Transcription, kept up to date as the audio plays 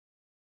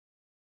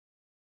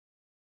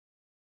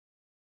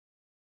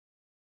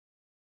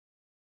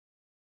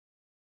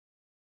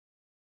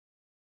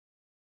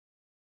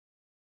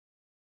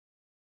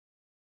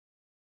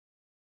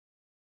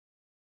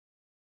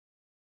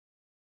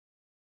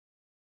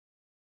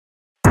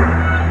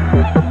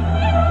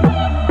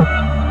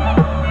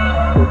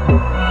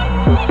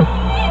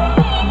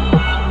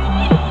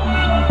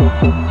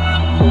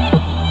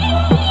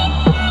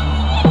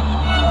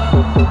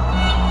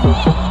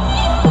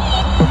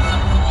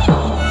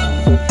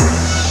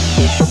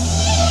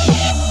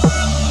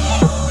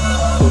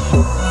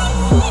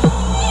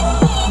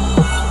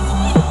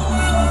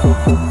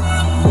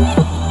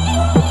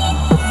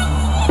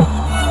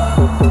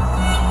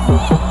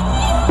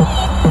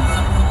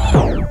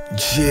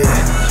Yeah,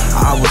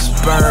 I was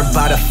burned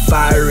by the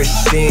fire of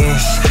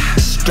sins,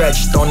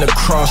 stretched on the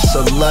cross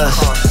of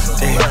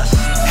lust.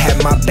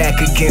 Had my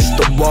back against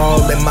the wall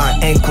and my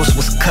ankles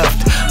was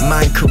cuffed.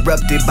 Mind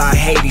corrupted by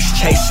Hades,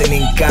 chasing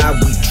in God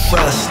we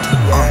trust.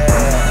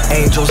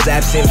 Angels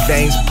absent,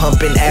 veins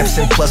pumping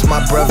absent. Plus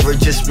my brother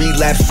just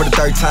relapsed for the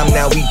third time.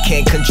 Now he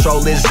can't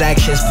control his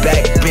actions.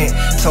 Back bent,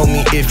 told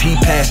me if he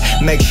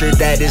passed, make sure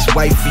that his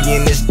wifey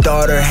and his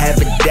daughter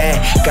have a dad.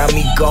 Got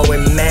me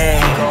going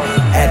mad.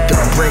 At the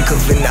brink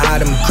of an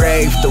autumn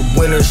grave, the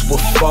winters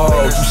will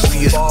fall. You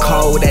see it's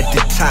cold at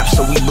the top,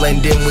 so we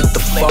blend in with the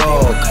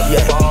fog.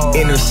 Yeah,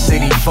 inner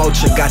city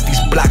vulture, got these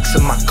blocks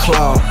in my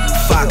claw.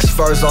 Fox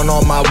furs on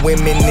all my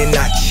women and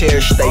I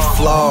cherish they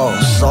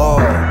flaws. Oh,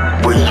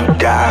 will you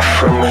die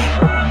for me?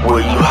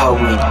 Will you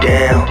hold me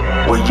down?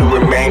 Will you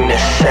remain the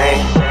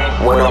same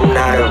when I'm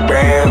not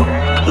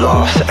around?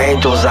 Lost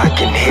angels, I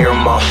can hear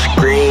them all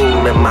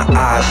scream. In my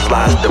eyes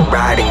lies the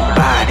rotting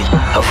body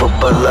of a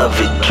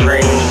beloved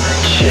dream.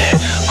 Yeah,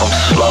 I'm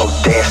slow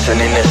dancing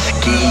in a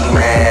ski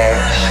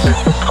mask.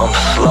 I'm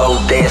slow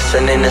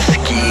dancing in a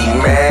ski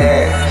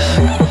mask.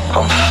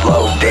 I'm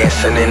slow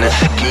dancing in a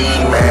ski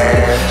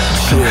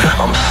mask.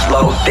 I'm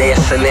slow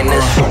dancing in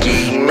a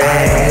ski mask.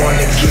 I didn't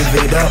wanna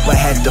give it up, I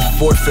had to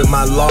forfeit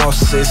my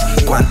losses.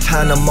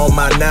 Guantanamo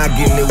my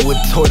noggin, it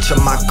would torture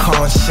my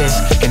conscience.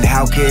 And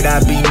how could I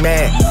be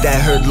mad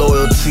that her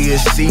loyalty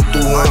is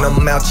see-through when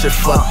I'm out here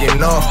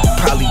fucking off?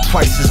 Probably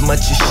twice as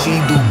much as she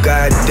do,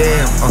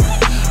 goddamn.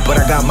 But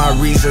I got my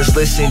reasons,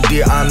 listen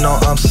dear, I know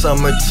I'm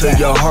summer to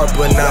your heart,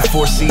 but not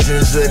 4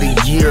 seasons of the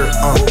year.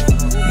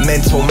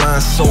 Mental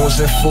monsoons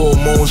and full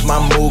moons, my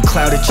mood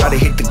clouded. Try to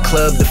hit the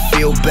club to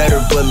feel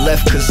better, but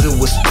left cause it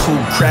was too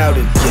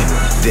crowded. Yeah.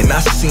 Then I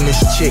seen this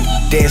chick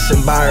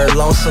dancing by her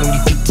lonesome.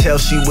 You could tell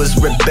she was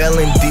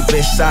rebelling deep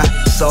inside,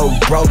 so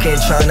broken,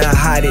 trying to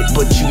hide it,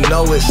 but you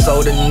know it.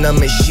 So the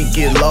numb she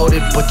get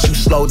loaded, but you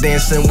slow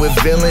dancing with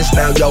villains.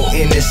 Now your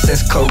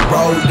innocence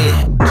corroded.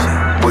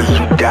 Will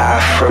you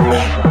die for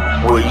me?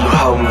 Will you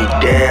hold me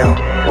down?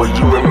 Will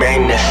you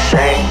remain the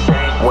same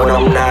when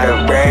I'm not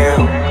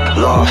around?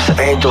 Lost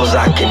angels,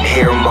 I can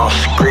hear them all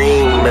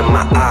scream. In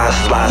my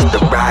eyes lies the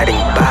rotting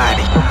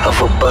body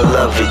of a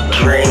beloved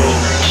dream.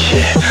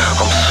 Yeah,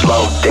 I'm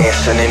slow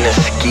dancing in a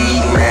ski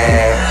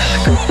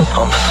mask.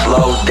 I'm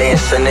slow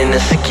dancing in a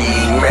ski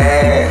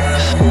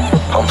mask.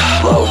 I'm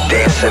slow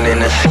dancing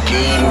in a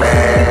ski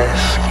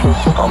mask.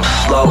 I'm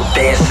slow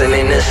dancing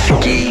in a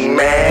ski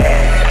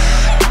mask.